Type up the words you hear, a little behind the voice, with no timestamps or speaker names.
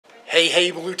Hey,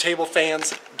 hey, Blue Table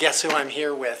fans, guess who I'm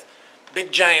here with?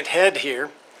 Big giant head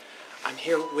here. I'm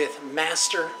here with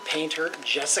master painter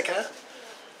Jessica.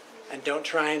 And don't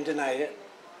try and deny it.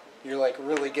 You're like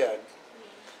really good.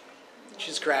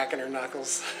 She's cracking her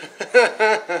knuckles.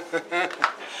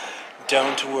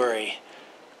 Don't worry.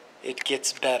 It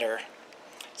gets better.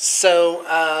 So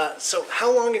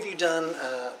how long have you done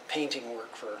painting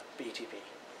work for BTP?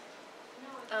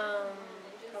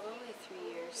 Probably 3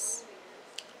 years.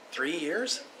 3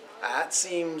 years? It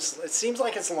seems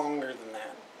like it's longer than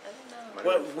that. I don't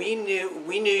know. Well, we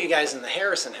knew you guys in the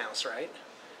Harrison house, right?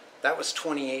 That was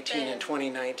 2018 and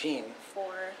 2019. 4.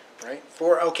 Right?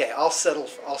 4. Okay, I'll settle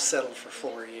for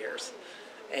 4 years.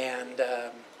 And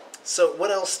so,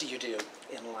 what else do you do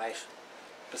in life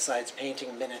besides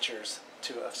painting miniatures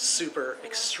to a super,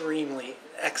 extremely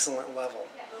excellent level?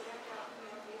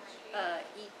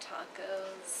 Eat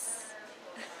tacos.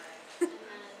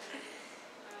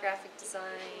 Graphic design.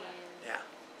 Yeah.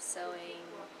 Sewing.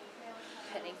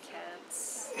 Petting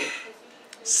cats.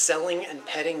 Selling and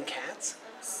petting cats?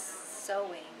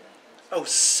 Sewing. Oh,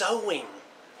 sewing.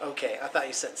 Okay, I thought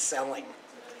you said selling.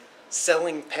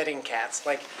 Selling petting cats.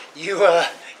 Like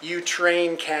you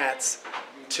train cats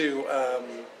to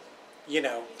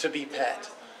to be pet.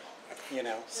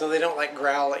 So they don't like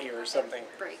growl at you or something.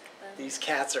 Break them. These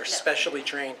cats are specially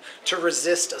trained to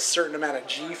resist a certain amount of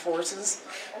G-forces.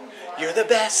 You're the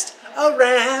best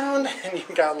around, and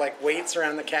you've got like weights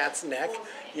around the cat's neck,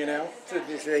 so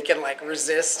they can like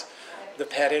resist the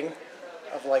petting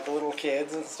of like little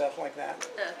kids and stuff like that.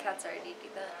 No, cats already do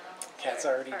that. Cats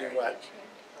already do what? trained.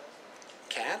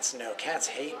 Cats? No, cats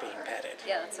hate being petted.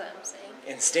 Yeah, that's what I'm saying.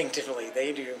 Instinctively,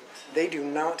 they do. They do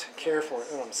not care for it.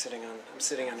 Oh, I'm sitting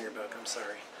on your book. I'm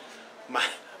sorry.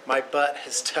 My butt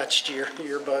has touched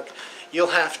your book. You'll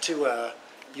have to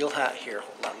here.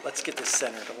 Hold on. Let's get this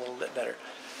centered a little bit better.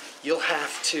 You'll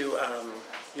have to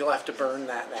burn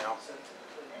that now.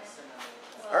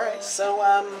 All right. So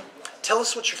tell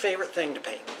us what's your favorite thing to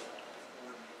paint.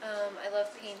 I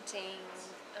love painting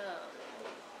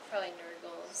probably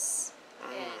Nurgles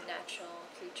and natural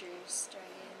creatures,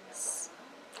 dragons.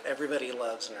 Everybody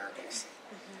loves Nurgles.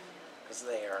 Because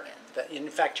they are. Yeah. In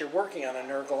fact, you're working on a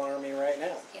Nurgle army right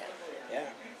now. Yeah. Yeah.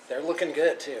 They're looking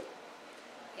good too.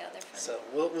 Yeah, they're fun. So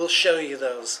we'll show you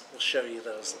those. We'll show you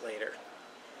those later.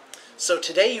 So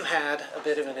today you had a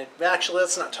bit of an... Actually,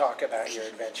 let's not talk about your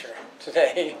adventure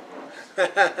today.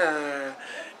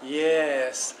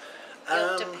 Yes. You'll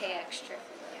have to pay extra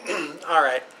for that. All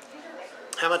right.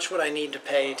 How much would I need to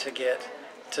pay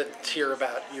to hear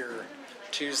about your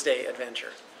Tuesday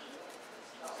adventure?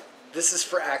 This is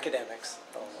for academics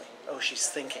only. Oh, she's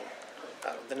thinking.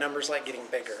 The number's like getting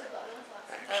bigger.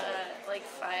 Actually. Like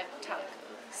 5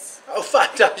 tacos. Oh,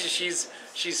 $5.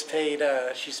 She's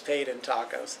paid in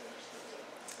tacos.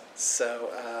 So,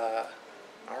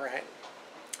 all right.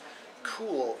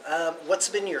 Cool. What's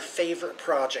been your favorite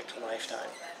project lifetime?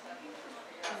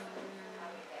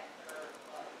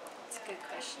 That's a good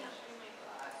question.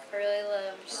 I really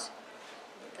loved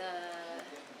the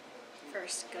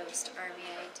first Ghost Army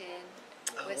I did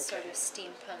with sort of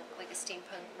steampunk, like a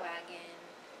steampunk wagon.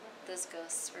 Those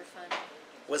ghosts were fun.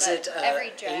 Was But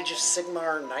it Age of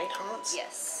Sigmar Night Haunts?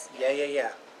 Yes.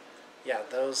 Yeah. Yeah,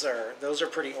 those are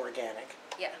pretty organic.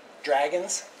 Yeah.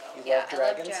 Dragons? You love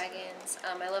dragons? I love dragons.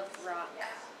 I love rock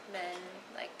men,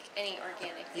 like any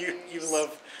organic figures.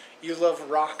 You love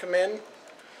rock men?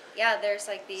 Yeah, there's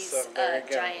like these So, there you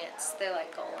go. giants. They're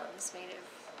like golems made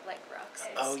of like rocks.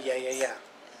 And Oh, stuff.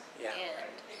 yeah. And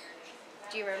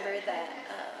do you remember that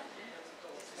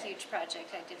huge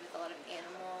project I did with a lot of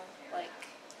animal, like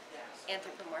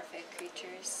anthropomorphic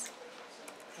creatures?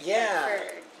 Yeah.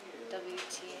 For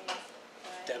WTA.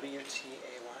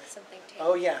 WTAY. Something.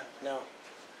 Oh yeah, no.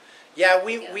 Yeah,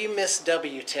 we miss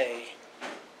WTA.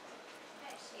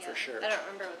 Yeah. For sure. I don't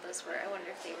remember what those were. I wonder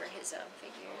if they were his own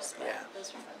figures. But Yeah.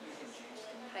 those were fun.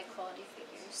 High quality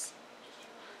figures.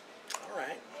 All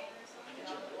right.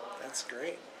 That's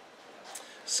great.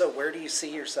 So where do you see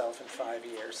yourself in 5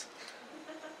 years?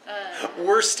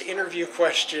 Worst interview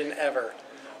question ever.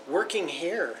 Working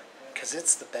here, because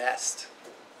it's the best.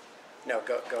 No,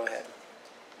 go ahead.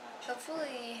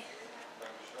 Hopefully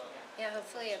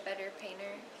a better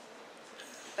painter,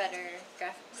 better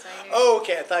graphic designer. Oh,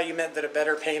 okay. I thought you meant that a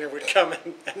better painter would come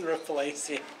and replace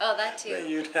you. Oh, that too. That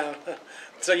you'd have,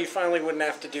 so you finally wouldn't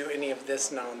have to do any of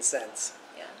this nonsense.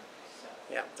 Yeah.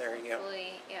 Yeah, there you go.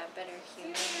 Hopefully, better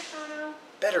human.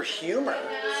 Better humor?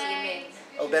 Human.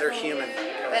 Oh, better human.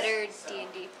 Better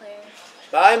D&D player.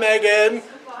 Bye, Megan.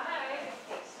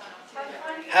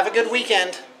 Have a good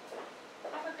weekend.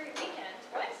 Have a great weekend.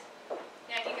 What?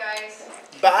 Yeah, you guys.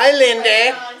 Bye,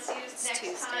 Linda. It's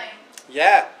Tuesday.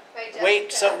 Yeah.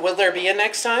 Wait, so will there be a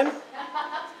next time?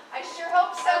 I sure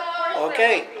hope so.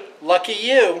 Okay. Lucky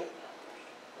you.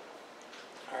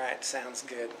 All right, sounds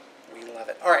good. We love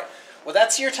it. All right. Well,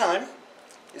 that's your time.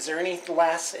 Is there any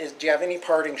last? Do you have any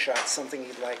parting shots? Something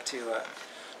you'd like to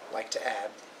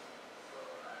add?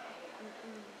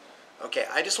 Okay.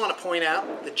 I just want to point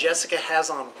out that Jessica has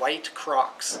on white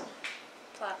Crocs.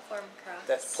 Platform Crocs.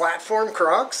 That's platform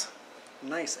Crocs.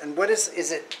 Nice. And what is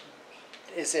it?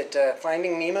 Is it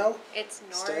Finding Nemo? It's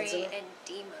Studs in Nori it? and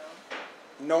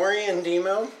Demo. Nori and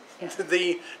Demo, Yeah.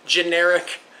 the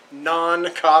generic,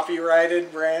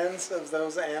 non-copyrighted brands of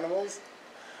those animals.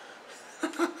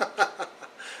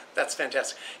 That's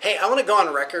fantastic. Hey, I want to go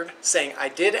on record saying I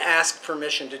did ask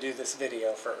permission to do this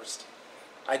video first.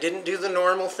 I didn't do the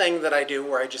normal thing that I do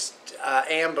where I just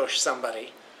ambush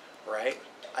somebody, right?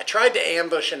 I tried to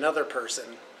ambush another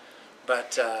person,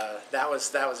 but that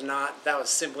was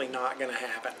simply not going to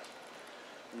happen.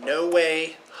 No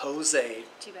way, Jose.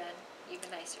 Too bad. You have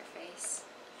a nicer face.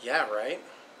 Yeah, right.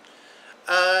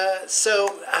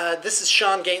 This is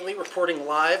Sean Gately reporting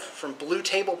live from Blue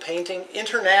Table Painting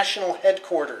International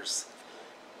Headquarters.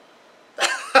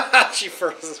 She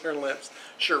furrows her lips.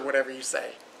 Sure, whatever you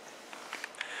say.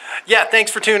 Yeah, thanks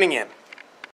for tuning in.